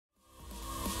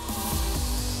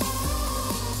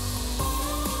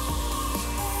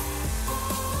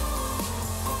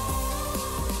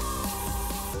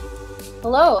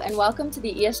Hello, and welcome to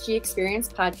the ESG Experience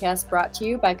podcast brought to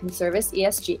you by Conservice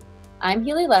ESG. I'm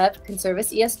Helee Lev,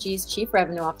 Conservice ESG's Chief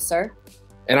Revenue Officer.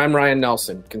 And I'm Ryan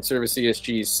Nelson, Conservice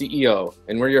ESG's CEO,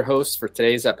 and we're your hosts for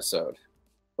today's episode.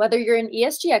 Whether you're an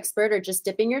ESG expert or just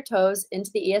dipping your toes into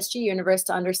the ESG universe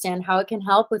to understand how it can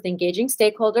help with engaging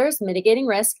stakeholders, mitigating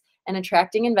risk, and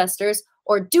attracting investors,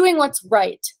 or doing what's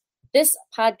right, this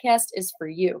podcast is for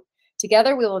you.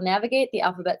 Together, we will navigate the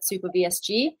alphabet soup of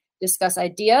ESG, discuss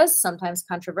ideas, sometimes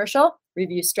controversial,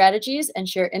 review strategies, and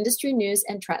share industry news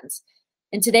and trends.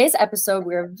 In today's episode,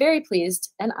 we are very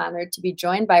pleased and honored to be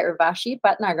joined by Urvashi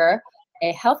Bhatnagar,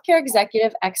 a healthcare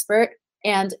executive expert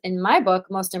and, in my book,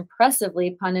 most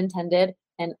impressively, pun intended,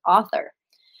 an author.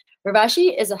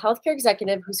 Urvashi is a healthcare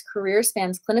executive whose career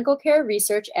spans clinical care,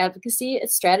 research, advocacy,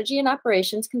 strategy, and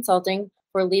operations consulting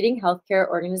for leading healthcare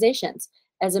organizations.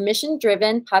 As a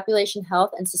mission-driven population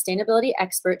health and sustainability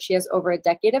expert, she has over a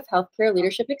decade of healthcare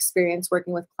leadership experience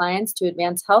working with clients to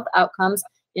advance health outcomes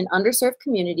in underserved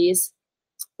communities,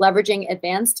 leveraging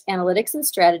advanced analytics and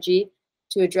strategy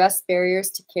to address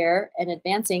barriers to care and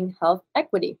advancing health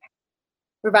equity.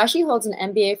 Urvashi holds an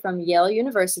MBA from Yale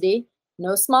University,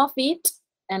 no small feat,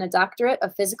 and a doctorate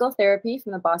of physical therapy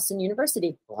from the Boston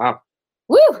University. Wow.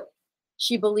 Woo!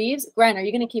 She believes, Brian, are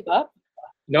you going to keep up?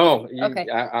 No, Okay.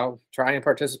 I'll try and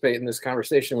participate in this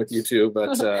conversation with you two,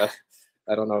 but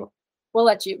I don't know. We'll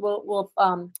let you.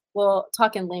 We'll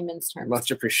talk in layman's terms.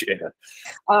 Much appreciated.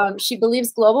 She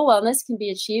believes global wellness can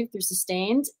be achieved through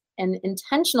sustained and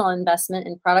intentional investment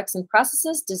in products and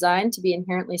processes designed to be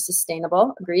inherently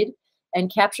sustainable. Agreed.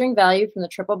 And capturing value from the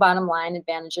triple bottom line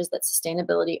advantages that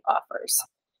sustainability offers.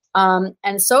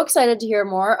 And so excited to hear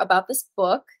more about this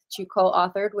book that you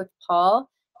co-authored with Paul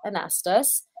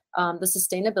Anastas. The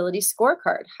Sustainability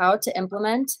Scorecard, How to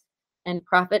Implement and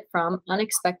Profit from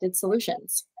Unexpected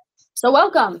Solutions. So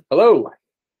welcome. Hello.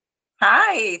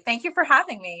 Hi, thank you for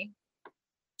having me.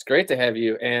 It's great to have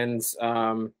you. And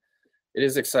it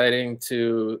is exciting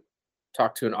to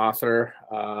talk to an author.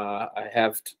 I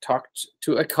have talked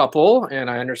to a couple, and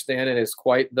I understand it is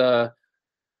quite the,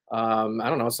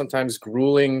 sometimes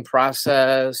grueling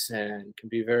process and can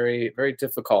be very, very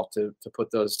difficult to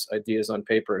put those ideas on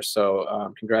paper.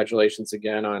 So congratulations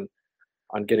again on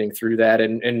getting through that.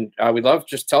 And we'd love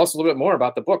just tell us a little bit more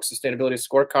about the book, Sustainability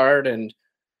Scorecard, and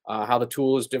how the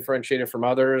tool is differentiated from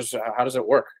others. How does it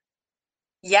work?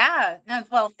 Yeah, no,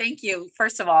 well, thank you,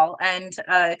 first of all. And,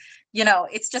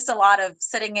 it's just a lot of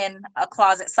sitting in a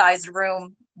closet-sized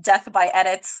room, death by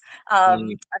edits.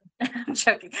 I'm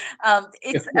joking.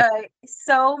 It's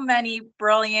so many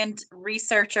brilliant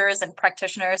researchers and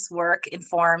practitioners' work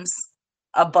informs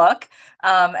a book,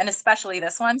 and especially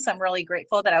this one. So I'm really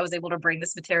grateful that I was able to bring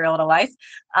this material to life.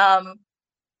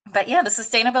 But yeah, the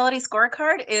Sustainability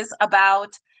Scorecard is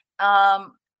about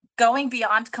going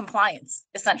beyond compliance,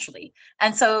 essentially.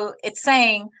 And so it's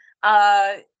saying,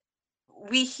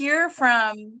 we hear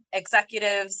from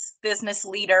executives, business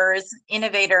leaders,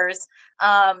 innovators,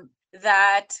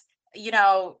 that,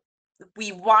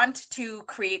 we want to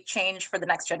create change for the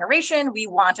next generation. We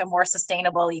want a more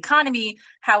sustainable economy.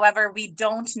 However, we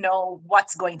don't know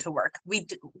what's going to work.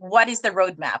 What is the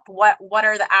roadmap? What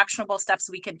are the actionable steps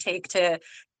we can take to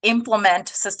implement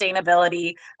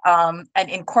sustainability and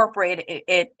incorporate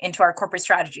it into our corporate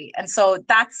strategy? And so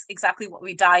that's exactly what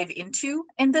we dive into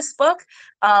in this book.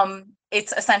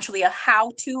 It's essentially a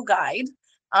how-to guide.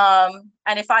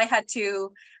 And if I had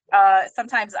to,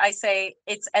 sometimes I say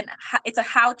it's a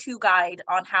how-to guide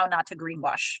on how not to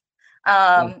greenwash.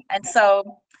 And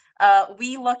so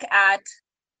we look at,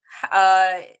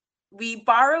 we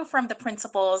borrow from the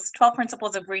 12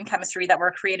 principles of green chemistry that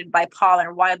were created by Paul and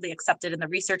are widely accepted in the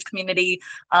research community.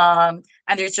 And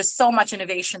there's just so much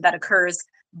innovation that occurs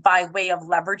by way of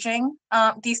leveraging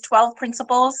these 12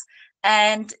 principles.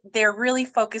 And they're really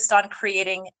focused on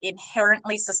creating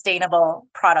inherently sustainable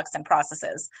products and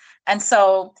processes. And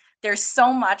so there's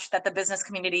so much that the business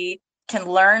community can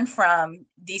learn from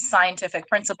these scientific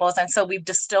principles. And so we've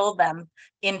distilled them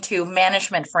into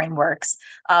management frameworks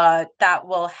that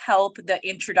will help the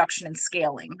introduction and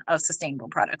scaling of sustainable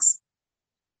products.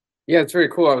 Yeah, it's very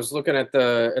cool. I was looking at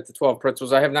the 12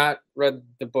 principles. I have not read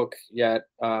the book yet.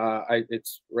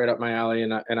 It's right up my alley,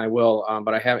 and I will,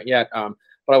 but I haven't yet.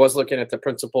 But I was looking at the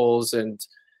principles and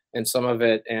some of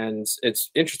it, and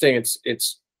it's interesting.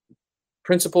 It's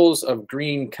principles of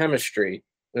green chemistry.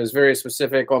 It was very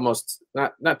specific, almost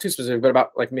not too specific, but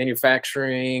about like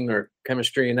manufacturing or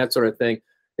chemistry and that sort of thing.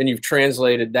 Then you've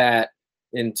translated that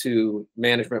into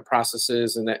management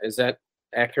processes, and is that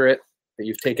accurate? That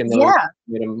you've taken those,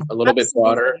 made them a little bit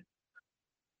broader.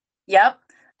 Yep.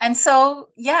 And so,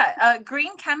 yeah,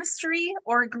 green chemistry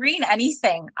or green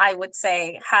anything, I would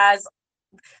say, has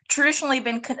traditionally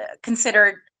been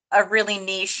considered a really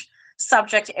niche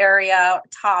subject area,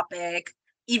 topic,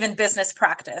 even business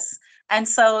practice. And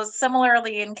so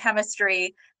similarly in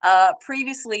chemistry,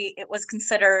 previously it was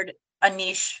considered a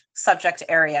niche subject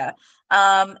area.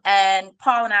 And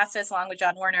Paul Anastas, along with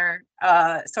John Werner,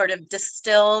 sort of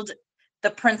distilled the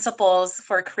principles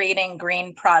for creating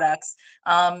green products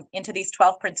into these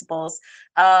 12 principles.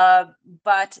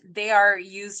 But they are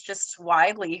used just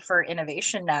widely for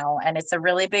innovation now, and it's a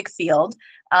really big field.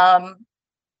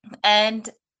 And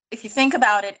if you think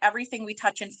about it, everything we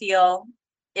touch and feel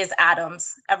is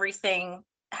atoms. Everything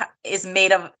is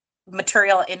made of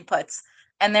material inputs.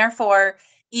 And therefore,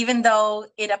 even though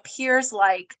it appears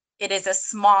like it is a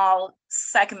small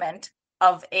segment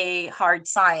of a hard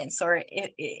science, or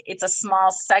it's a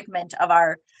small segment of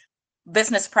our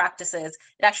business practices,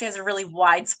 it actually has a really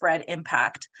widespread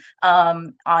impact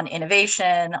on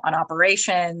innovation, on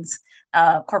operations,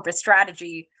 corporate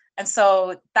strategy. And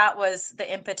so that was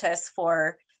the impetus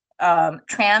for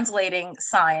translating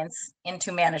science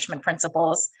into management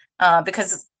principles,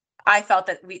 because I felt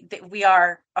that we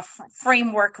are a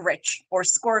framework rich or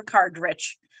scorecard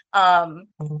rich.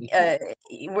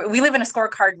 We live in a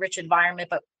scorecard rich environment,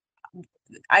 but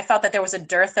I felt that there was a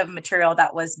dearth of material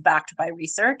that was backed by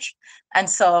research. And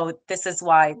so this is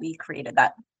why we created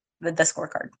the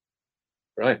scorecard.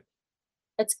 Right.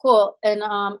 That's cool. And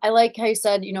I like how you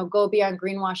said, go beyond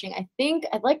greenwashing.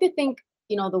 I'd like to think,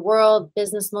 the world,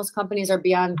 business, most companies are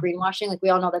beyond greenwashing. Like we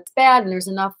all know that's bad. And there's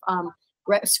enough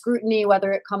scrutiny,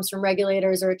 whether it comes from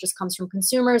regulators or it just comes from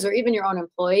consumers or even your own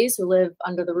employees who live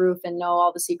under the roof and know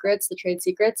all the secrets, the trade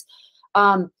secrets.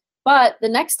 But the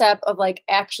next step of like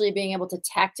actually being able to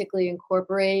tactically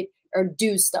incorporate or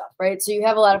do stuff, right? So you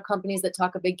have a lot of companies that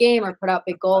talk a big game or put out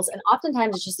big goals. And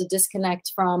oftentimes it's just a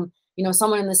disconnect from,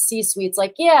 someone in the C-suite's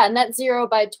like, yeah, net zero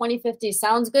by 2050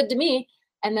 sounds good to me.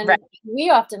 And then we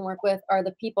often work with are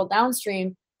the people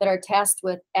downstream that are tasked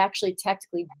with actually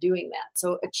tactically doing that.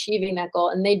 So achieving that goal.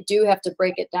 And they do have to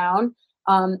break it down,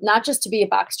 not just to be a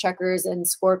box checkers and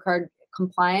scorecard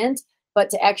compliant, but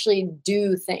to actually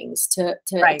do things to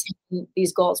attain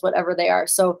these goals, whatever they are.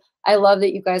 So I love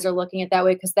that you guys are looking at that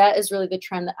way, because that is really the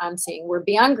trend that I'm seeing. We're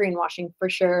beyond greenwashing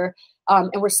for sure. And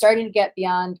we're starting to get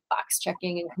beyond box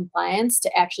checking and compliance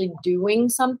to actually doing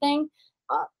something.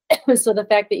 So the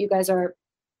fact that you guys are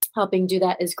helping do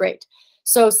that is great.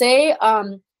 So say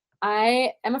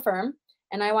I am a firm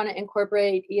and I want to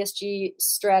incorporate ESG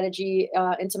strategy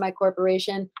into my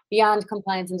corporation beyond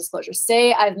compliance and disclosure.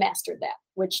 Say I've mastered that,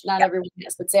 which not everyone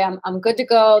has, but say I'm good to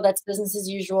go. That's business as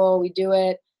usual. We do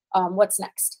it. What's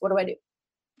next? What do I do?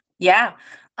 Yeah.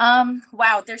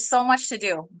 Wow, there's so much to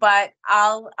do, but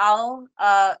I'll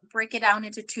break it down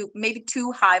into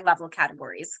two high level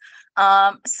categories.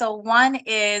 So one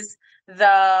is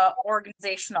the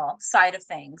organizational side of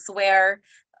things, where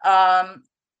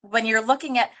when you're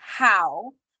looking at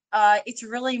how, it's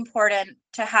really important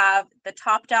to have the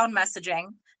top-down messaging.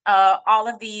 All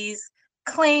of these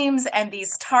claims and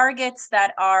these targets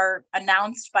that are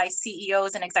announced by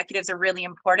CEOs and executives are really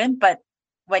important, but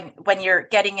when you're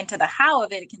getting into the how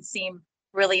of it, it can seem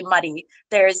really muddy.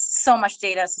 There's so much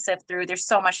data to sift through. There's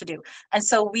so much to do. And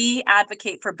so we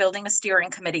advocate for building a steering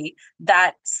committee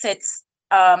that sits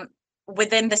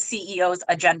within the CEO's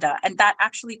agenda, and that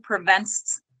actually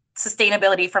prevents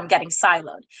sustainability from getting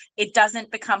siloed. It doesn't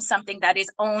become something that is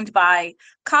owned by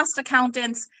cost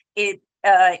accountants. It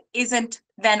isn't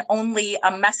then only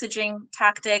a messaging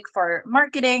tactic for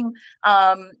marketing.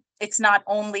 It's not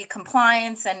only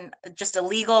compliance and just a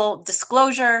legal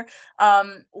disclosure.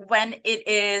 When it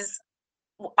is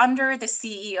under the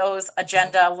CEO's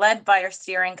agenda, led by our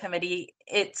steering committee,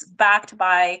 it's backed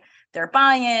by their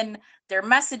buy-in, their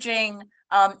messaging,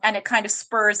 and it kind of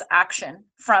spurs action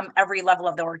from every level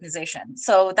of the organization.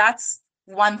 So that's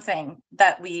one thing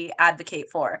that we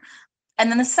advocate for. And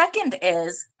then the second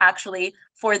is actually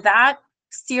for that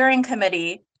steering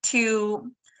committee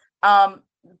to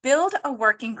build a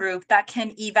working group that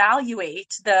can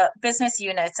evaluate the business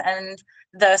units and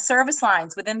the service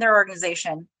lines within their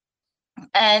organization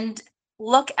and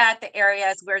look at the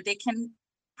areas where they can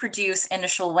produce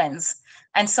initial wins.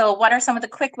 And so what are some of the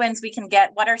quick wins we can get?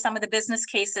 What are some of the business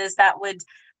cases that would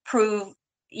prove,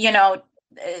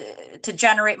 to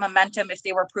generate momentum if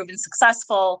they were proven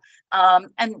successful?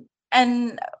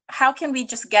 And how can we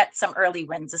just get some early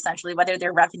wins, essentially, whether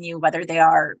they're revenue, whether they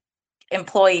are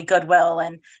employee goodwill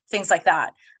and things like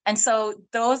that. And so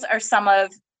those are some of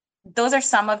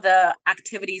the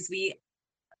activities we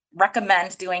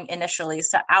recommend doing initially, is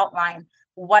to outline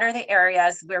what are the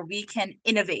areas where we can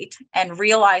innovate and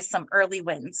realize some early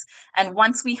wins. And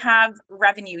once we have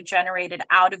revenue generated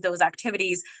out of those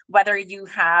activities, whether you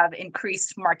have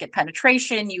increased market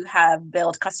penetration, you have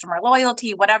built customer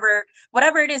loyalty, whatever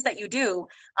it is that you do,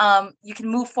 you can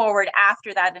move forward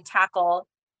after that and tackle,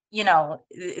 you know,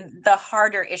 the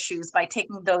harder issues by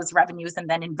taking those revenues and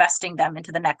then investing them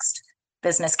into the next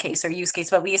business case or use case.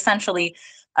 But we essentially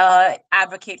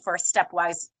advocate for a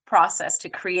stepwise process to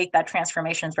create that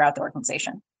transformation throughout the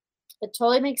organization. It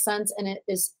totally makes sense, and it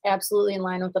is absolutely in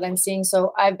line with what I'm seeing.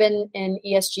 So I've been in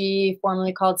ESG,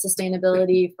 formerly called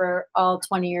sustainability, for all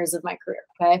 20 years of my career,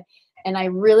 okay? And I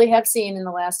really have seen in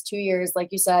the last 2 years, like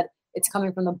you said, it's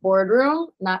coming from the boardroom,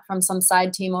 not from some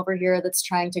side team over here that's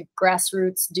trying to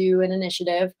grassroots do an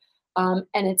initiative. And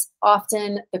it's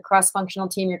often the cross-functional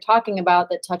team you're talking about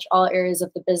that touch all areas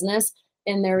of the business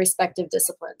in their respective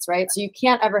disciplines, right? So you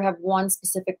can't ever have one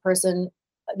specific person.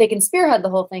 They can spearhead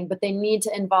the whole thing, but they need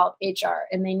to involve HR,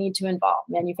 and they need to involve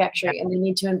manufacturing, and they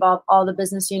need to involve all the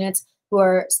business units who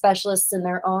are specialists in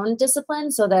their own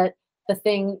discipline, so that the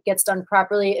thing gets done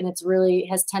properly and it's really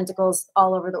has tentacles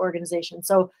all over the organization.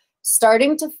 So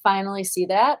starting to finally see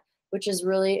that, which is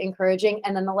really encouraging.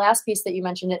 And then the last piece that you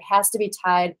mentioned, it has to be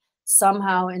tied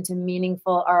somehow into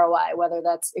meaningful ROI, whether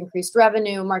that's increased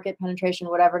revenue, market penetration,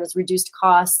 whatever it is, reduced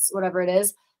costs, whatever it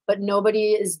is. But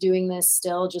nobody is doing this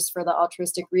still just for the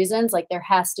altruistic reasons. Like, there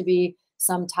has to be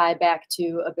some tie back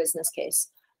to a business case.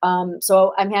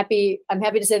 So I'm happy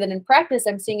to say that in practice,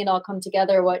 I'm seeing it all come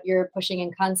together, what you're pushing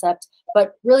in concept,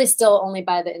 but really still only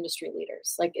by the industry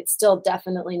leaders. Like, it's still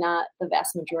definitely not the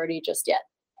vast majority just yet.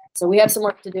 So we have some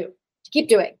work to do, to keep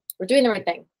doing. We're doing the right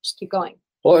thing. Just keep going.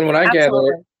 Well, and what I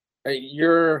Absolutely.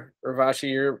 gather,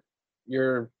 Urvashi,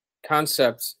 your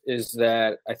concept is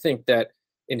that I think that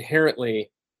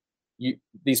inherently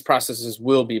these processes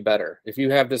will be better. If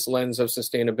you have this lens of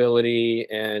sustainability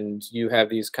and you have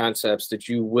these concepts, that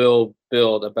you will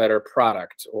build a better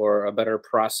product or a better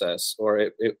process,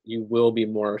 or you will be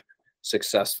more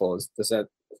successful. Does that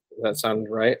sound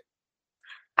right?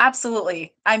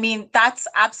 Absolutely. I mean, that's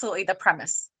absolutely the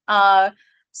premise.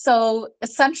 So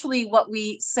essentially what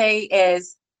we say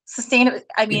is sustainable.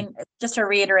 I mean, just to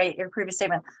reiterate your previous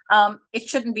statement, it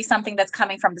shouldn't be something that's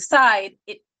coming from the side.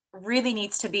 It really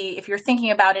needs to be, if you're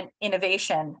thinking about an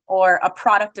innovation or a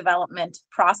product development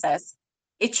process,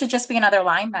 it should just be another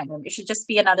line item. It should just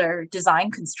be another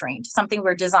design constraint, something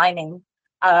we're designing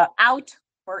out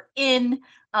or in,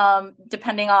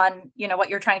 depending on, you know, what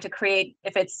you're trying to create.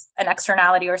 If it's an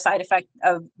externality or side effect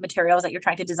of materials that you're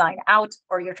trying to design out,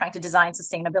 or you're trying to design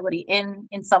sustainability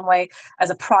in some way as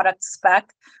a product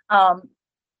spec.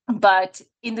 But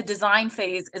in the design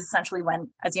phase is essentially when,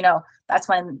 as you know, that's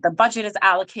when the budget is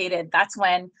allocated. That's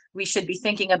when we should be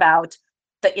thinking about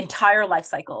the entire life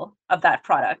cycle of that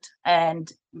product, and,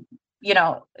 you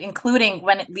know, including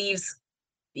when it leaves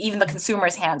even the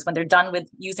consumer's hands, when they're done with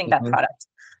using that product.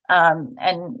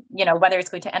 And, you know, whether it's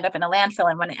going to end up in a landfill,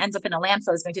 and when it ends up in a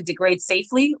landfill, is going to degrade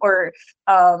safely, or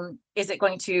is it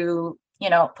going to, you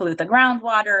know, pollute the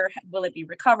groundwater? Will it be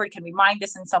recovered? Can we mine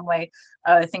this in some way?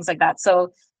 Things like that.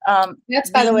 So that's,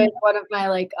 by the way, one of my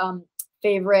like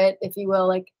favorite, if you will,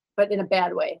 like, but in a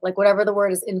bad way, like whatever the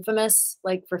word is infamous,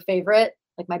 like for favorite,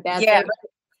 like my bad favorite,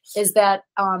 is that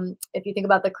if you think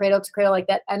about the cradle to cradle, like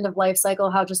that end of life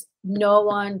cycle, how just no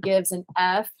one gives an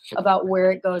F about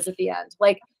where it goes at the end.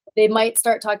 Like, they might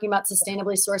start talking about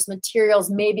sustainably sourced materials,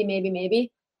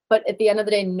 maybe, but at the end of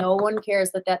the day, no one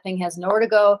cares that that thing has nowhere to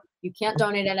go. You can't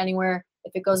donate it anywhere.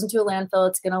 If it goes into a landfill,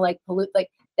 it's gonna like pollute. Like,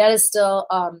 that is still,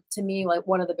 to me, like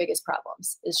one of the biggest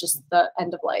problems is just the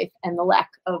end of life and the lack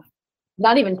of,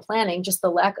 not even planning, just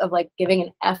the lack of like giving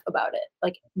an F about it.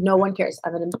 Like, no one cares.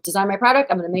 I'm going to design my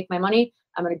product. I'm going to make my money.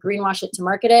 I'm going to greenwash it to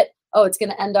market it. Oh, it's going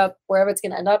to end up wherever it's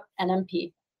going to end up,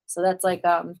 NMP. So that's like,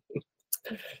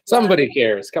 somebody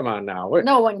cares. Come on now.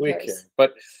 No one we cares. Care.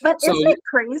 But isn't it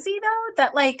crazy though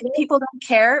that like people don't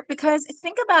care? Because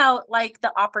think about like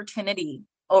the opportunity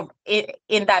of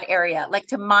in that area, like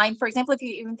to mine, for example, if you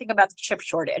even think about the chip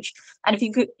shortage, and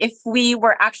if we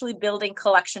were actually building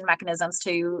collection mechanisms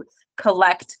to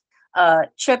collect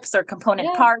chips or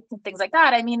component parts and things like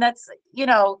that, I mean, that's, you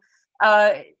know,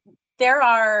 there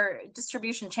are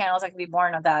distribution channels that can be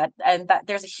born of that, and that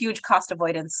there's a huge cost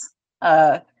avoidance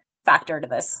factor to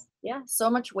this. Yeah, so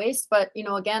much waste, but, you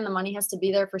know, again, the money has to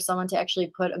be there for someone to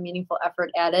actually put a meaningful effort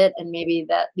at it, and maybe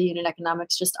that the unit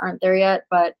economics just aren't there yet.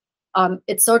 But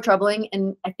it's so troubling.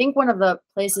 And I think one of the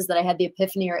places that I had the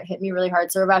epiphany, or it hit me really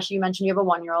hard. So Urvashi, you mentioned you have a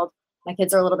 1-year-old. My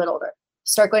kids are a little bit older.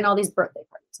 Start going to all these birthday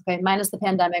parties, okay? Minus the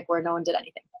pandemic where no one did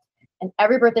anything. and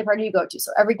every birthday party you go to.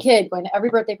 So every kid going to every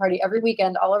birthday party, every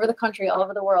weekend, all over the country, all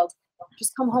over the world,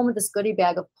 just come home with this goodie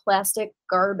bag of plastic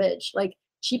garbage, like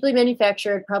cheaply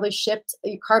manufactured, probably shipped,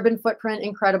 carbon footprint,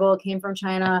 incredible, came from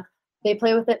China. They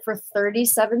play with it for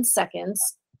 37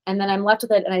 seconds. And then I'm left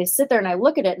with it. And I sit there and I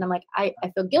look at it and I'm like, I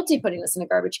feel guilty putting this in a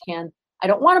garbage can. I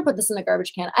don't want to put this in a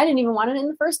garbage can. I didn't even want it in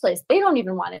the first place. They don't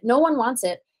even want it. No one wants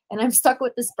it. And I'm stuck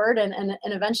with this burden. And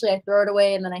eventually I throw it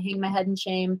away and then I hang my head in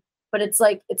shame. But it's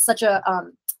like, it's such a,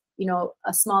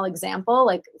 a small example,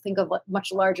 like think of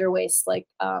much larger waste, like,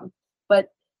 but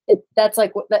that's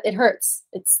like, it hurts.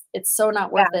 It's so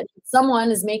not worth it.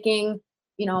 Someone is making,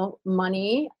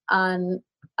 money on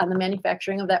the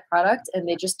manufacturing of that product and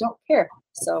they just don't care.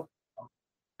 So.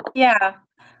 Yeah,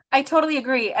 I totally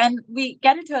agree. And we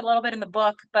get into it a little bit in the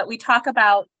book, but we talk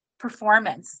about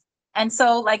performance. And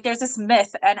so like there's this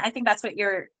myth, and I think that's what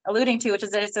you're alluding to, which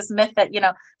is there's this myth that,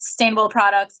 sustainable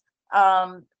products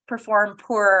perform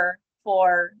poorer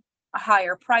for a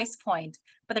higher price point.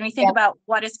 But then we think about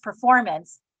what is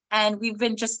performance. And we've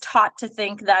been just taught to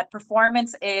think that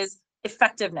performance is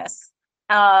effectiveness.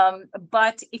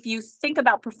 But if you think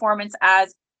about performance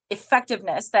as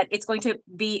effectiveness, that it's going to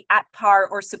be at par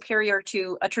or superior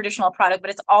to a traditional product, but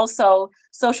it's also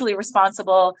socially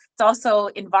responsible, it's also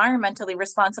environmentally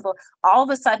responsible, all of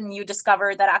a sudden you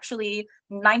discover that actually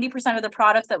 90% of the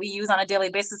products that we use on a daily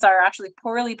basis are actually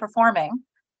poorly performing.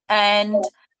 And,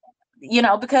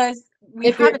 because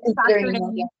we haven't factored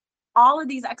in all of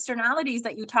these externalities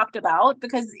that you talked about,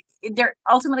 because they're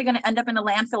ultimately going to end up in a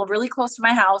landfill really close to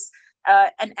my house,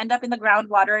 and end up in the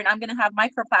groundwater, and I'm going to have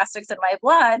microplastics in my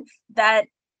blood that,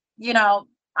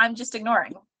 I'm just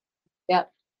ignoring. Yeah.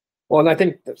 Well, and I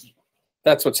think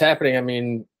that's what's happening. I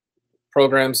mean,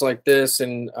 programs like this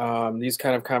and these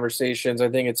kind of conversations, I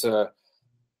think it's a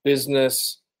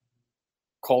business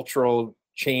cultural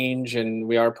change, and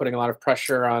we are putting a lot of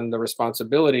pressure on the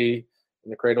responsibility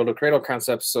and the cradle to cradle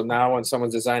concepts. So now when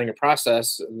someone's designing a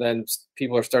process, then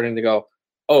people are starting to go,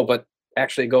 oh, but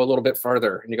actually go a little bit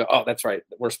further, and you go, oh, that's right,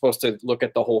 we're supposed to look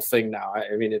at the whole thing now.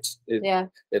 I mean,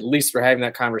 at least we're having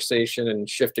that conversation and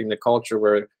shifting the culture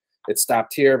where it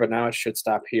stopped here, but now it should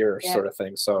stop here, sort of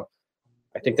thing. So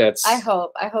I think that's, I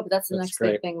hope that's the next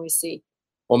big thing we see.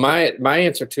 Well, my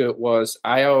answer to it was,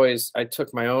 I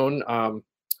took my own,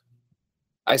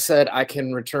 I said, I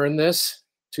can return this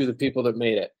to the people that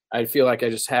made it. I feel like I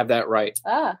just have that right.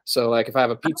 So like if I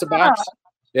have a pizza box,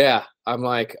 I'm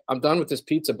like, I'm done with this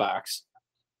pizza box.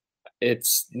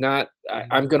 It's not,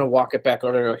 I'm going to walk it back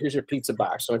over. Here's your pizza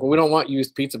box. So like, well, we don't want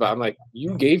used pizza box. I'm like,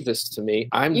 you gave this to me.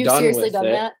 I'm done with it.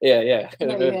 That? Yeah.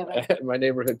 No, my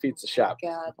neighborhood pizza shop.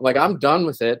 God. I'm like, I'm done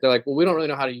with it. They're like, well, we don't really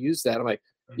know how to use that. I'm like,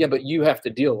 yeah, but you have to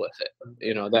deal with it.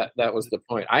 That was the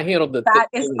point. I handled the that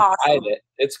is awesome.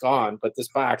 It's gone, but this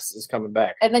box is coming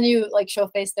back. And then you like show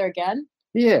face there again?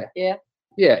 Yeah.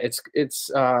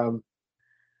 It's I'm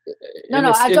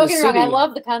don't get me wrong. I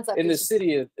love the concept. In the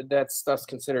city, that stuff's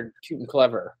considered cute and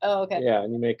clever. Oh, okay. Yeah,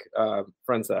 and you make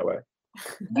friends that way.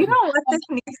 You know what this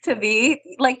needs to be?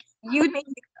 Like, we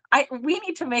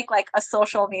need to make like a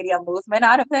social media movement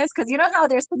out of this, because you know how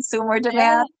there's consumer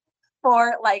demand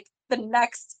for like the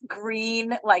next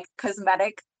green like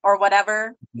cosmetic or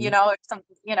whatever, or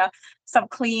some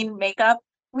clean makeup.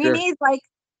 We need like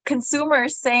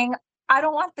consumers saying, I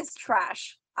don't want this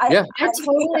trash. I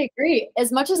totally agree.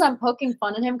 As much as I'm poking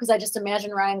fun at him, because I just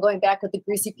imagine Ryan going back with the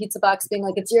greasy pizza box being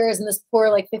like, it's yours, and this poor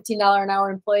like $15 an hour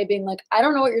employee being like, I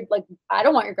don't know what you're like, I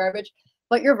don't want your garbage.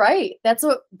 But you're right. That's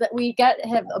what that we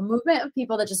have a movement of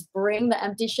people that just bring the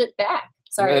empty shit back.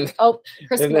 Sorry.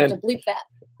 Chris, you have to bleep that.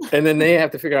 And then they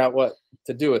have to figure out what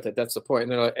to do with it. That's the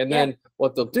point. And then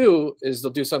what they'll do is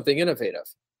they'll do something innovative.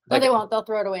 No, they won't. They'll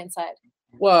throw it away inside.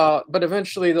 Well, but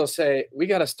eventually they'll say, we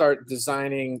got to start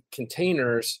designing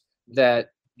containers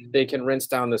that they can rinse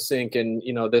down the sink and,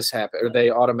 this happen, or they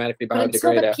automatically biodegrade after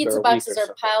a week. Until the pizza boxes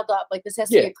are piled up, like this has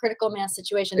to be a critical mass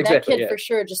situation. Exactly, that kid for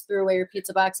sure just threw away your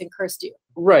pizza box and cursed you.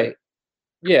 Right.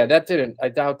 Yeah, that didn't. I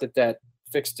doubt that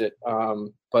fixed it.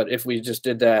 But if we just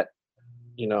did that,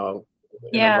 in a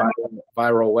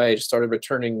viral way, just started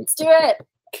returning Let's do it.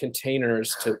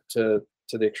 containers to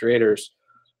the creators.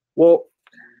 Well,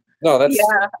 no, that's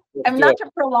I'm not to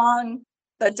prolong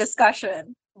the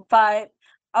discussion, but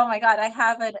oh my God, I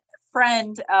have a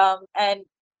friend and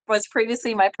was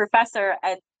previously my professor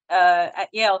at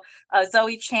Yale,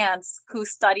 Zoe Chance, who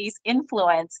studies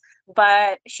influence,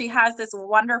 but she has this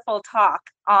wonderful talk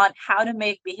on how to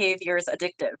make behaviors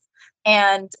addictive,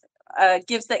 and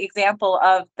gives the example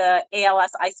of the ALS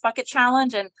Ice Bucket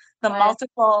Challenge and the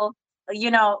multiple,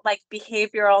 like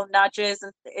behavioral nudges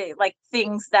and like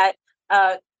things that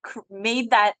made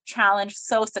that challenge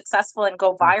so successful and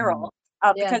go viral,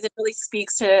 because it really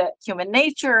speaks to human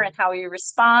nature and how we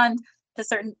respond to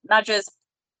certain, not just,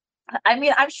 I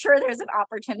mean, I'm sure there's an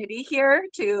opportunity here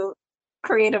to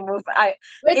create a movement.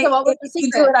 Wait, so what was the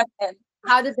secret? In.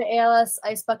 How did the ALS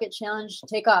Ice Bucket Challenge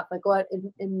take off? Like what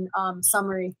in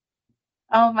summary?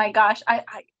 Oh my gosh,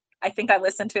 I think I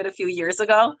listened to it a few years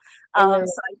ago. So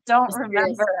I don't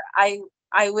remember.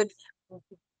 I would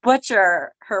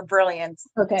butcher her brilliance.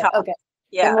 Okay.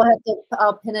 Yeah. Then we'll have to,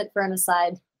 I'll pin it for an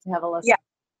aside to have a listen. Yeah,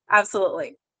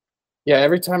 absolutely. Yeah,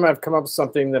 every time I've come up with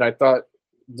something that I thought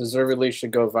deservedly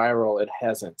should go viral, it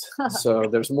hasn't. So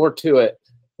there's more to it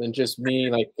than just me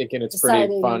like thinking it's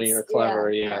pretty funny or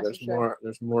clever. Yeah, there's more.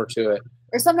 There's more to it.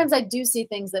 Or sometimes I do see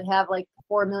things that have like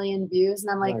 4 million views,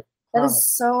 and I'm like, that is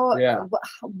so. Yeah.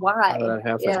 Why? How did that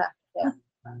happen?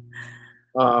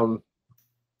 Yeah.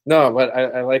 No, but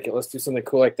I like it. Let's do something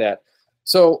cool like that.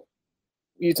 So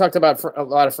you talked about a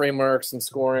lot of frameworks and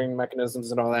scoring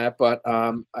mechanisms and all that, but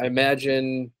I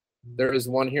imagine there is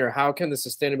one here. How can the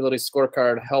Sustainability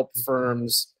Scorecard help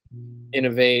firms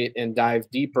innovate and dive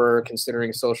deeper,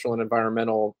 considering social and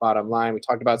environmental bottom line? We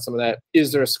talked about some of that.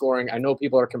 Is there a scoring? I know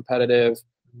people are competitive.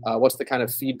 What's the kind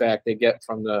of feedback they get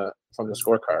from the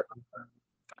scorecard?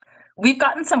 We've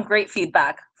gotten some great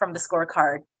feedback from the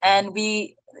scorecard, and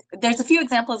there's a few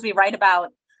examples we write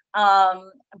about.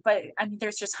 But I mean,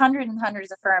 there's just hundreds and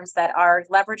hundreds of firms that are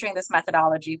leveraging this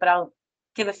methodology, but I'll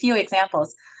give a few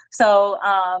examples. So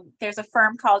there's a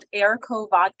firm called Airco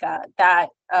Vodka that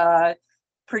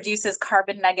produces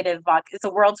carbon negative vodka. It's the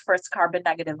world's first carbon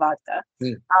negative vodka.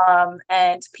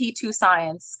 And P2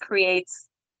 Science creates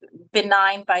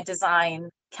benign by design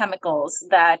chemicals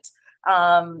that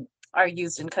are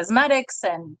used in cosmetics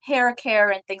and hair care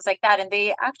and things like that. And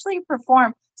they actually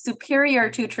perform superior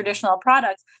to traditional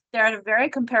products. They're at a very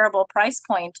comparable price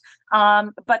point,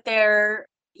 but they're,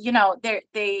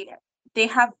 they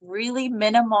have really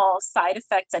minimal side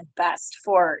effects at best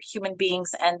for human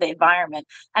beings and the environment.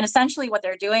 And essentially what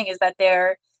they're doing is that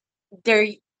they're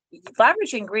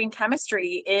leveraging green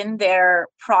chemistry in their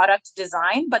product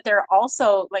design, but they're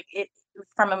also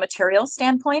from a material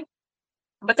standpoint,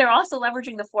 but they're also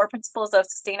leveraging the 4 principles of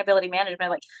sustainability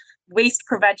management, like waste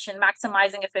prevention,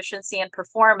 maximizing efficiency and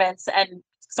performance, and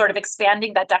sort of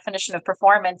expanding that definition of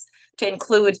performance to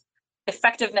include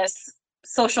effectiveness,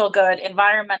 social good,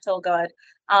 environmental good,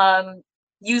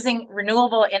 using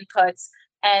renewable inputs,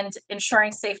 and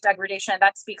ensuring safe degradation. And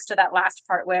that speaks to that last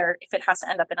part where if it has to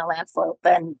end up in a landfill,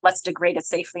 then let's degrade it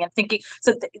safely. And thinking,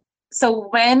 so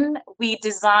when we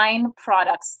design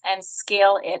products and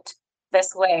scale it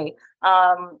this way,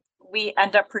 we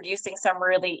end up producing some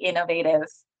really innovative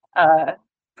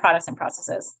products and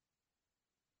processes.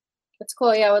 That's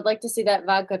cool. Yeah, I would like to see that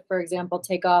vodka, for example,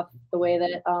 take off the way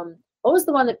that what was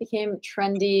the one that became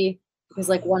trendy because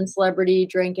like one celebrity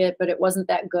drank it, but it wasn't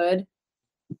that good,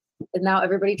 and now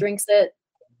everybody drinks it.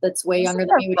 That's way younger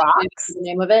than me. Which is the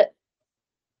name of it?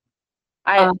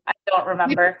 I don't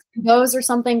remember those or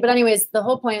something. But anyways, the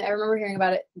whole point, I remember hearing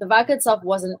about it. The vodka itself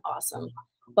wasn't awesome,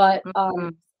 but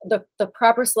the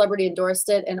proper celebrity endorsed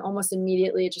it, and almost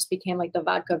immediately it just became like the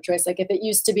vodka of choice. Like if it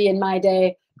used to be in my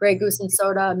day, Grey Goose and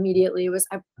soda, immediately it was.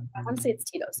 I want to say it's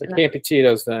Tito's. It can't be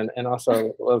Tito's then, and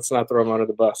also let's not throw them under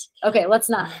the bus. Okay, let's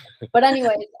not. But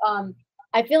anyways,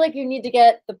 I feel like you need to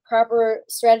get the proper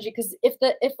strategy, because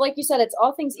if like you said, it's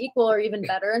all things equal or even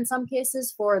better in some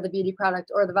cases for the beauty product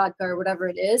or the vodka or whatever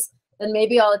it is, then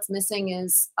maybe all it's missing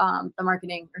is the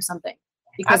marketing or something.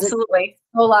 Because absolutely, it's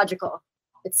so logical.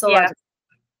 It's so logical.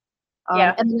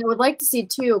 Yeah. And then I would like to see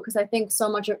too, because I think so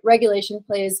much regulation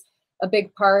plays a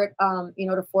big part,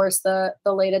 to force the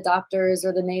late adopters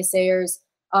or the naysayers,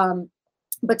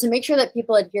 but to make sure that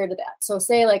people adhere to that. So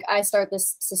say like I start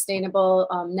this sustainable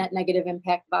net negative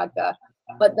impact vodka,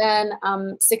 but then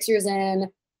 6 years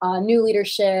in, new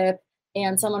leadership,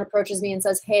 and someone approaches me and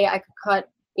says, hey, I could cut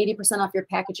 80% off your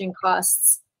packaging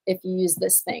costs if you use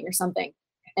this thing or something.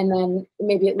 And then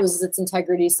maybe it loses its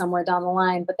integrity somewhere down the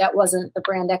line, but that wasn't the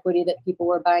brand equity that people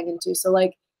were buying into. So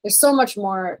like, there's so much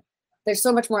more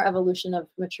evolution of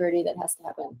maturity that has to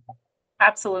happen.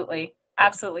 Absolutely.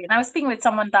 Absolutely. And I was speaking with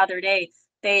someone the other day.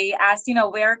 They asked,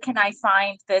 where can I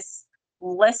find this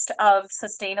list of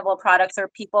sustainable products or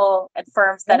people and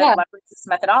firms that have leveraged this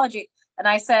methodology? And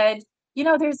I said,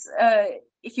 there's,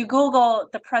 if you Google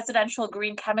the Presidential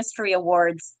Green Chemistry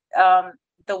Awards, the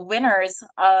winners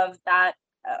of that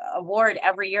award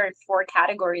every year in 4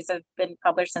 categories have been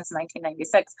published since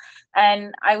 1996.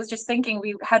 And I was just thinking,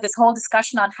 we had this whole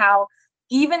discussion on how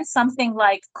even something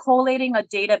like collating a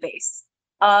database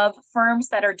of firms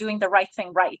that are doing the right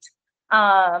thing right,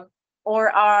 or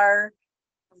are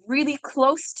really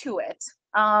close to it.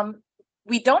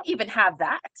 We don't even have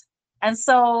that. And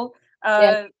so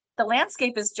the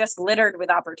landscape is just littered with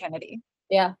opportunity.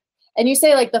 Yeah. And you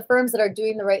say like the firms that are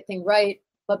doing the right thing right,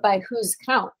 but by whose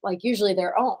count? Like usually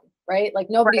their own, right? Like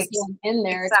nobody's going in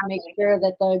there to make sure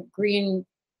that the green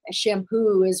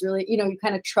shampoo is really, you know, you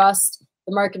kind of trust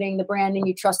the marketing, the branding,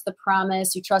 you trust the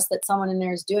promise, you trust that someone in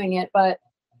there is doing it, but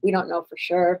we don't know for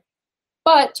sure.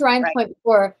 But to Ryan's point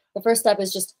before, the first step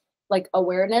is just like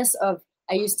awareness of,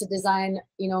 I used to design,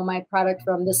 you know, my product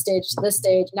from this stage to this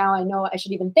stage. Now I know I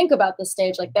should even think about this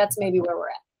stage. Like that's maybe where we're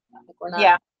at. Like we're not.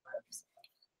 Yeah.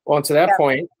 Well, and to that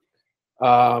point,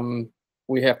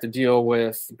 we have to deal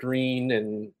with green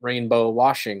and rainbow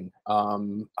washing.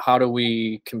 How do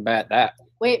we combat that?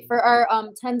 Wait, for our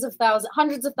tens of thousands,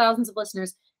 hundreds of thousands of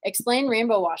listeners, explain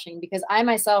rainbow washing, because I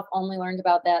myself only learned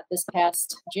about that this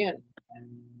past June.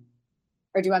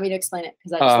 Or do you want me to explain it?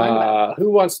 Because I just learned about it. Who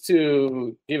wants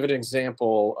to give an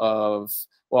example of,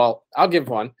 well, I'll give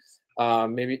one.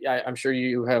 Maybe I'm sure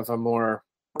you have a more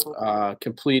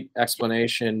complete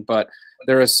explanation, but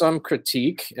there is some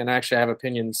critique, and actually I have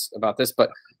opinions about this,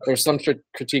 but there's some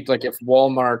critique, like if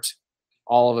Walmart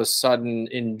all of a sudden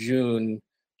in June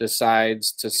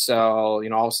decides to sell, you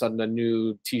know, all of a sudden a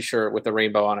new t-shirt with a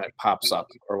rainbow on it pops up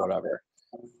or whatever.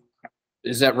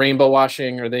 Is that rainbow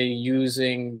washing? Are they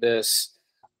using this,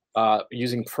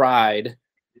 using pride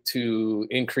to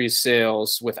increase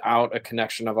sales without a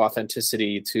connection of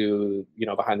authenticity to, you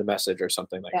know, behind the message or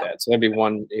something like that? So that'd be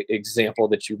one example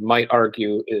that you might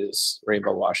argue is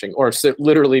rainbow washing, or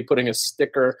literally putting a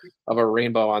sticker of a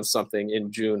rainbow on something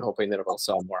in June, hoping that it will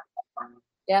sell more.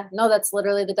 Yeah, no, that's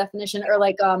literally the definition. Or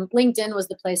like LinkedIn was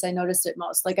the place I noticed it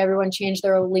most. Like everyone changed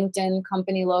their LinkedIn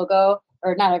company logo,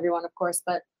 or not everyone, of course,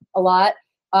 but a lot.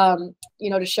 You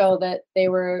know, to show that they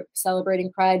were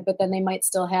celebrating pride, but then they might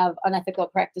still have unethical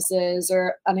practices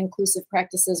or uninclusive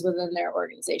practices within their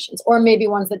organizations, or maybe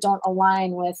ones that don't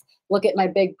align with, look at my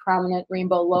big prominent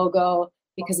rainbow logo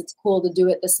because it's cool to do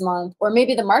it this month, or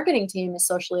maybe the marketing team is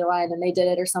socially aligned and they did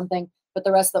it or something, but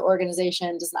the rest of the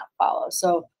organization does not follow.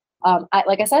 So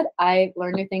like I said, I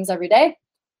learn new things every day.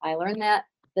 I learned that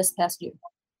this past June.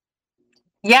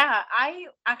 Yeah, I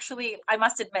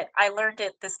must admit, I learned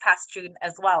it this past June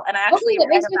as well. And I actually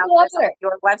read about this on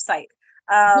your website.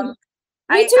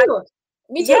 Me too.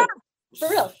 Yeah. For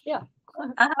real. Yeah.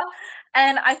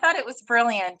 And I thought it was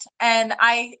brilliant. And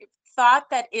I thought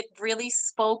that it really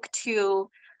spoke to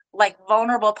like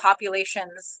vulnerable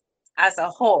populations as a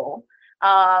whole,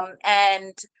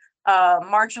 and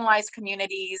marginalized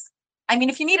communities. I mean,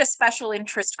 if you need a special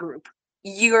interest group,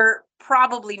 you're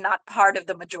probably not part of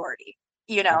the majority.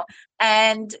 You know,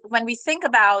 and when we think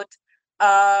about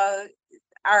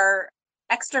our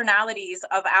externalities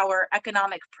of our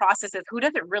economic processes, who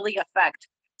does it really affect?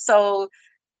 So,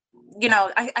 you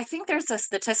know, I think there's a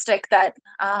statistic that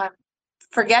I'm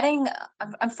forgetting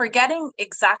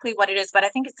exactly what it is, but I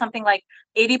think it's something like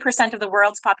 80% of the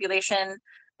world's population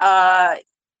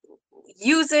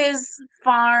uses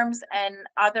farms, and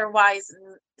otherwise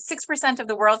 6% of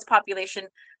the world's population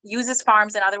uses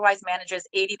farms and otherwise manages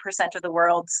 80% of the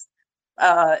world's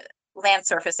land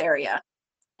surface area.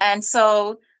 And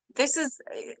so that's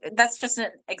just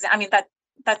an example. I mean,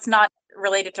 that's not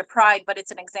related to pride, but it's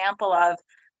an example of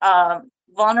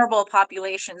vulnerable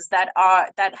populations that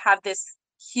have this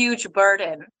huge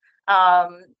burden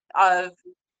of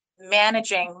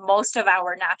managing most of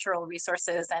our natural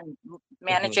resources and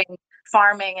managing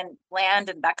farming and land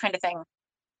and that kind of thing.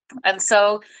 And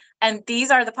so, and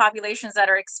these are the populations that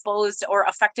are exposed or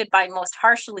affected by most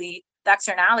harshly the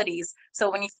externalities.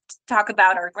 So when you talk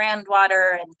about our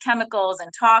groundwater and chemicals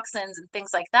and toxins and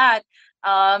things like that,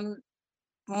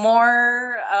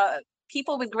 more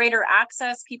people with greater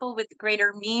access, people with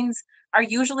greater means are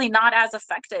usually not as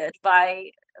affected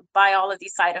by all of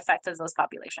these side effects as those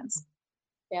populations.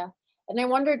 Yeah. And I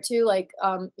wonder too, like,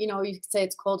 you know, you could say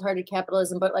it's cold-hearted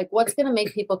capitalism, but like, what's going to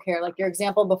make people care? Like your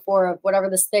example before of whatever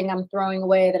this thing I'm throwing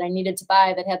away that I needed to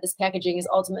buy that had this packaging is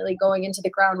ultimately going into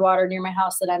the groundwater near my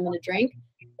house that I'm going to drink.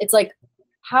 It's like,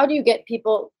 how do you get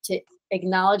people to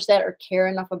acknowledge that or care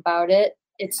enough about it?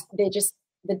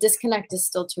 The disconnect is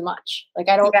still too much. Like,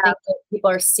 I don't think that people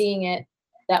are seeing it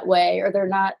that way, or they're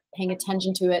not paying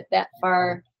attention to it that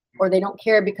far, or they don't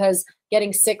care because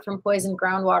getting sick from poisoned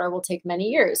groundwater will take many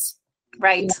years.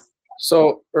 Right. You know?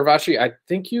 So, Urvashi, I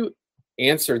think you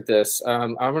answered this.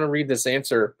 I'm going to read this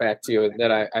answer back to you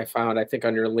that I found, I think,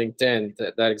 on your LinkedIn,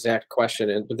 that exact question.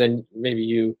 And but then maybe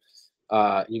you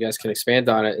guys can expand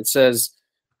on it. It says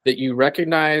that you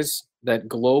recognize that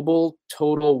global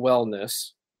total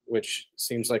wellness, which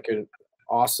seems like an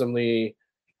awesomely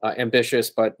ambitious,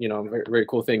 but very, very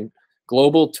cool thing.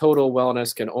 Global total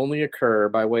wellness can only occur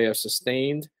by way of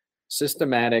sustained,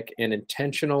 systematic, and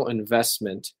intentional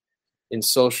investment in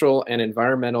social and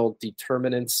environmental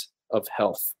determinants of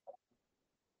health.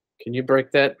 Can you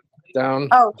break that down?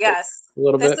 Oh, yes. A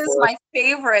little bit? This is my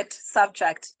favorite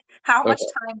subject. How much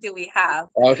time do we have?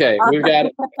 Okay, we've got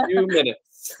a few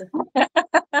minutes.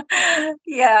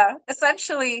 Yeah,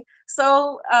 essentially.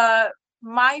 So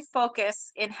my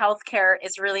focus in healthcare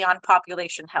is really on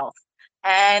population health.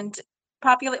 And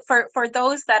for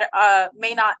those that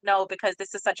may not know, because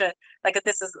this is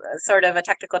this is sort of a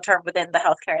technical term within the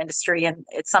healthcare industry, and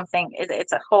it's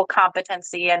it's a whole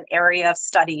competency and area of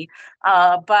study.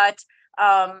 But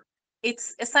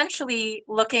it's essentially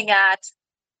looking at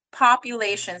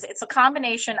populations. It's a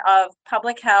combination of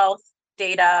public health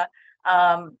data,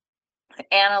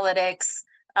 analytics,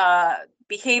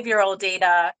 behavioral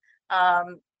data,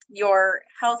 your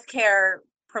healthcare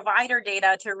provider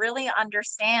data to really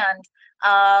understand,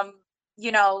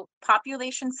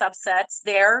 population subsets,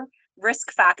 their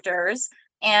risk factors,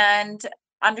 and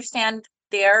understand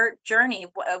their journey.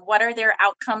 What are their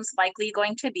outcomes likely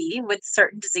going to be with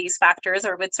certain disease factors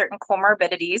or with certain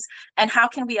comorbidities, and how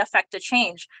can we affect a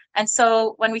change? And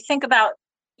so when we think about,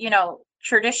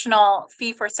 traditional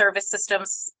fee-for-service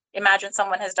systems, imagine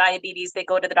someone has diabetes, they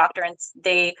go to the doctor and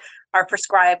they are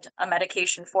prescribed a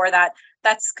medication for that.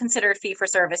 That's considered fee for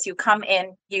service. You come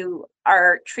in, you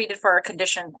are treated for a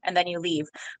condition, and then you leave.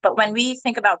 But when we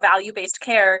think about value-based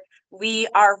care, we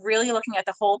are really looking at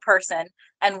the whole person,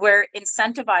 and we're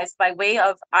incentivized by way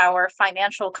of our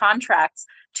financial contracts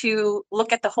to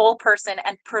look at the whole person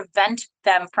and prevent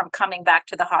them from coming back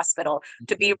to the hospital,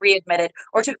 to be readmitted,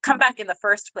 or to come back in the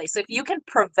first place. So if you can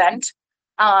prevent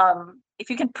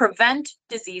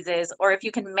diseases, or if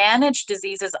you can manage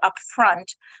diseases up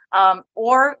front,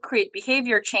 or create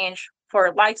behavior change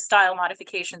for lifestyle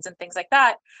modifications and things like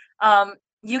that,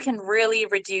 you can really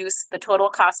reduce the total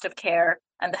cost of care.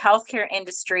 And the healthcare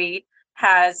industry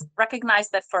has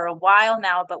recognized that for a while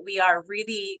now, but we are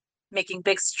really making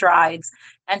big strides.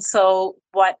 And so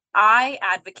what I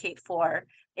advocate for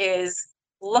is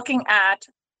looking at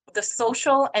the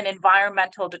social and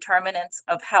environmental determinants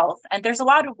of health. And there's a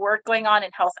lot of work going on in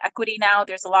health equity now.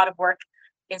 There's a lot of work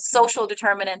in social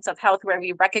determinants of health, where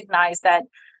we recognize that,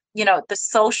 the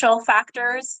social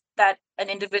factors that an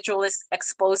individual is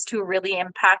exposed to really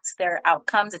impacts their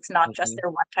outcomes. It's not just their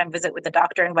one-time visit with the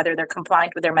doctor and whether they're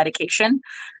compliant with their medication.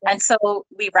 And so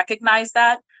we recognize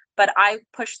that, but I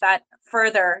push that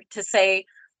further to say,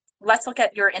 let's look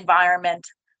at your environment.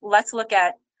 Let's look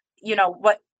at,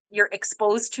 what you're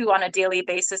exposed to on a daily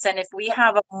basis. And if we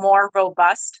have a more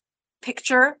robust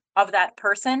picture of that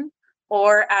person,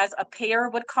 or as a payer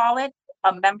would call it,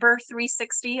 a member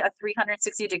 360, a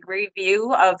 360-degree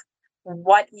view of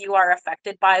what you are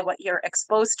affected by, what you're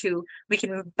exposed to, we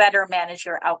can better manage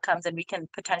your outcomes, and we can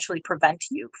potentially prevent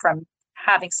you from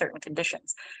having certain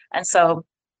conditions. And so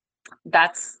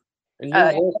that's... And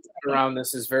your work around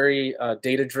this is very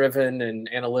data-driven and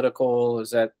analytical.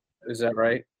 Is that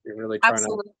right? You're really trying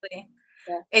Absolutely.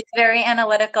 It's very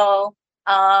analytical.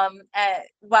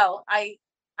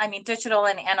 Digital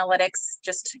and analytics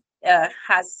just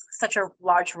has such a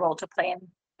large role to play in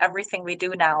everything we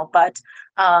do now. But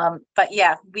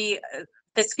yeah,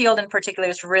 this field in particular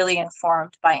is really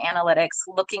informed by analytics,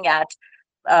 looking at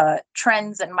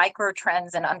trends and micro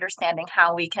trends, and understanding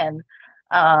how we can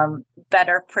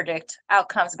better predict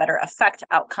outcomes, better affect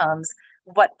outcomes,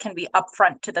 what can be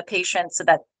upfront to the patient so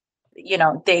that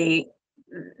the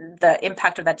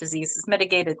impact of that disease is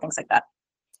mitigated, things like that.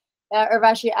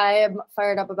 Urvashi, I am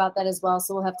fired up about that as well.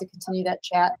 So we'll have to continue that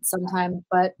chat sometime.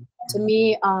 But to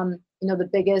me, the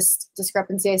biggest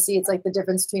discrepancy I see, it's like the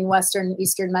difference between Western and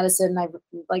Eastern medicine. I've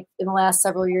in the last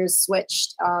several years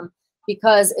switched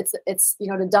because it's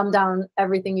to dumb down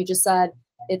everything you just said.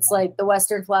 It's like the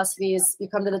Western philosophy is you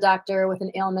come to the doctor with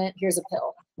an ailment, here's a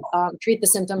pill, treat the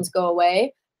symptoms, go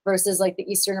away. Versus like the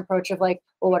Eastern approach of well,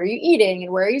 what are you eating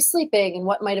and where are you sleeping and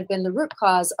what might have been the root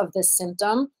cause of this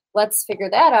symptom? Let's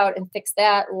figure that out and fix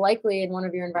that, likely in one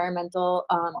of your environmental,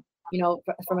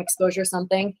 from exposure or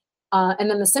something. And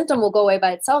then the symptom will go away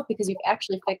by itself because you've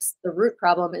actually fixed the root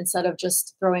problem instead of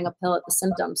just throwing a pill at the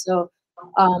symptom. So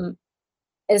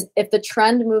if the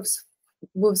trend moves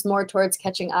more towards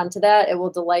catching on to that, it will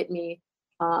delight me.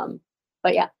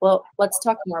 But yeah, well, let's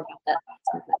talk more about that.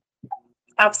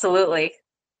 Absolutely.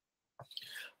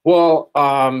 Well,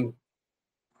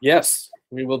 yes,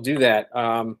 we will do that.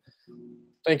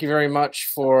 Thank you very much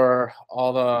for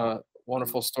all the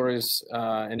wonderful stories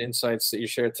and insights that you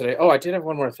shared today. Oh, I did have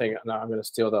one more thing. No, I'm going to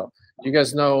steal though. Do you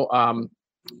guys know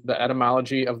the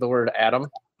etymology of the word atom?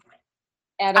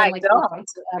 Adam, I like don't.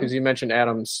 because you mentioned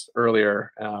atoms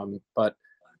earlier, but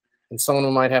and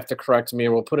someone might have to correct me,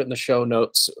 or we'll put it in the show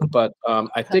notes. But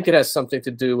I think it has something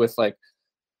to do with like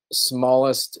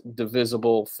smallest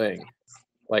divisible thing.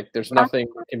 Like there's nothing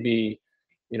that can be,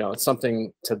 it's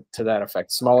something to that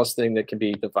effect. Smallest thing that can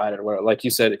be divided, where, like you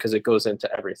said, because it goes into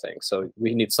everything. So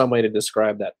we need some way to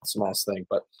describe that smallest thing.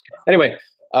 But anyway,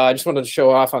 I just wanted to show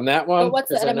off on that one. But what's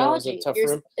the etymology?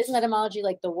 Isn't etymology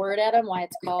like the word atom? Why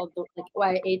it's called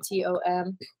why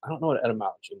ATOM? I don't know what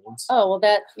etymology means. Oh well,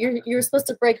 that you're supposed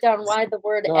to break down why the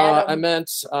word atom. I meant,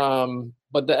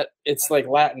 but that it's like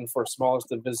Latin for smallest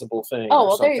divisible thing. Oh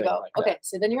well, there you go. Like okay,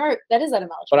 so then that is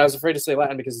etymology. But I was afraid to say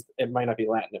Latin because it might not be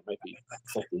Latin; it might be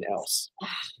something else.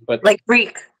 But like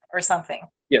Greek or something.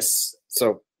 Yes,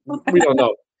 so we don't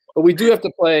know, but we do have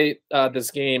to play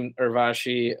this game,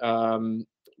 Urvashi.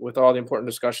 With all the important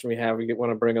discussion we have, we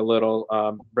want to bring a little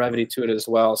brevity to it as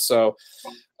well. So,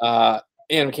 and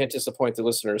we can't disappoint the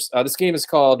listeners. This game is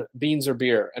called Beans or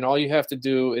Beer, and all you have to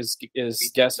do is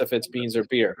guess if it's beans or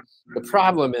beer. The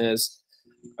problem is,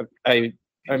 I'm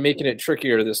making it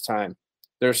trickier this time.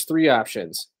 There's 3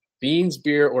 options: beans,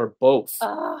 beer, or both.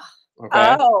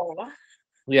 Okay. Oh.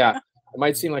 Yeah, it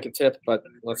might seem like a tip, but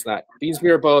let's not. Beans,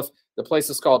 beer, or both. The place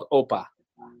is called Opa.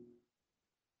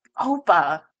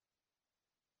 Opa.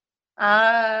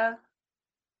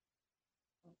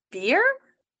 Beer?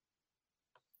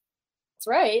 That's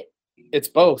right. It's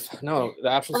both. No, the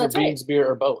options are beans, beer,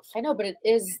 or both. I know, but it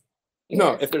is.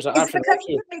 No, if there's an Is option. it because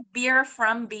you make beer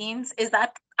from beans? Is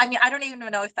that? I mean, I don't even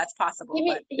know if that's possible.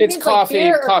 It's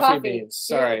coffee, like coffee beans.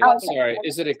 Sorry, Okay. sorry.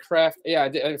 Is it a craft? Yeah,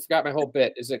 I forgot my whole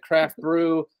bit. Is it craft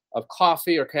brew of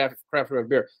coffee or craft brew of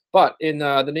beer? But in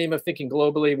the name of thinking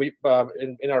globally, we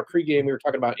in our pregame we were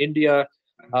talking about India.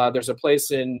 There's a place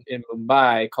in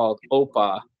Mumbai called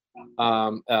Opa,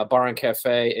 bar and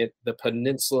cafe at the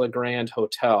Peninsula Grand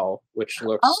Hotel, which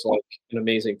looks like an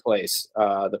amazing place.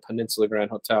 The Peninsula Grand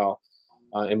Hotel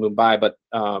in Mumbai,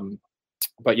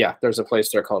 but yeah, there's a place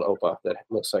there called Opa that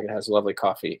looks like it has lovely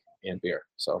coffee and beer.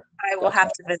 So I will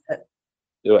have to visit.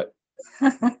 Do it.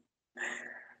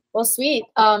 Well, sweet.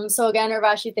 So again,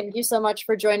 Urvashi, thank you so much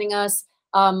for joining us.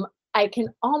 I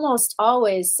can almost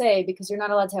always say, because you're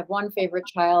not allowed to have one favorite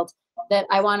child, that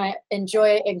I want to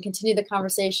enjoy and continue the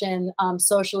conversation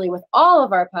socially with all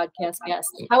of our podcast guests.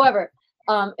 However,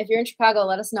 if you're in Chicago,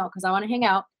 let us know because I want to hang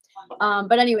out.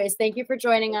 But anyways, thank you for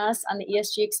joining us on the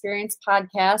ESG Experience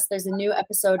podcast. There's a new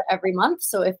episode every month.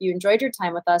 So if you enjoyed your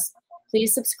time with us,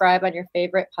 please subscribe on your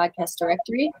favorite podcast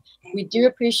directory. We do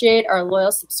appreciate our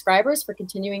loyal subscribers for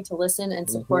continuing to listen and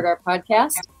support our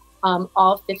podcast.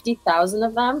 All 50,000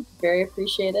 of them, very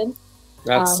appreciated.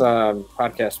 That's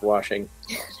podcast washing.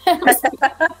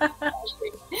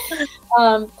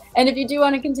 And if you do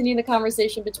want to continue the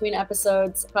conversation between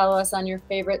episodes, follow us on your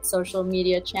favorite social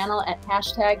media channel at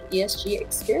 #ESG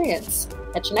Experience.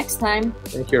 Catch you next time.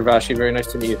 Thank you, Urvashi. Very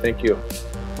nice to meet you. Thank you.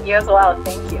 You as well.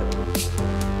 Thank you.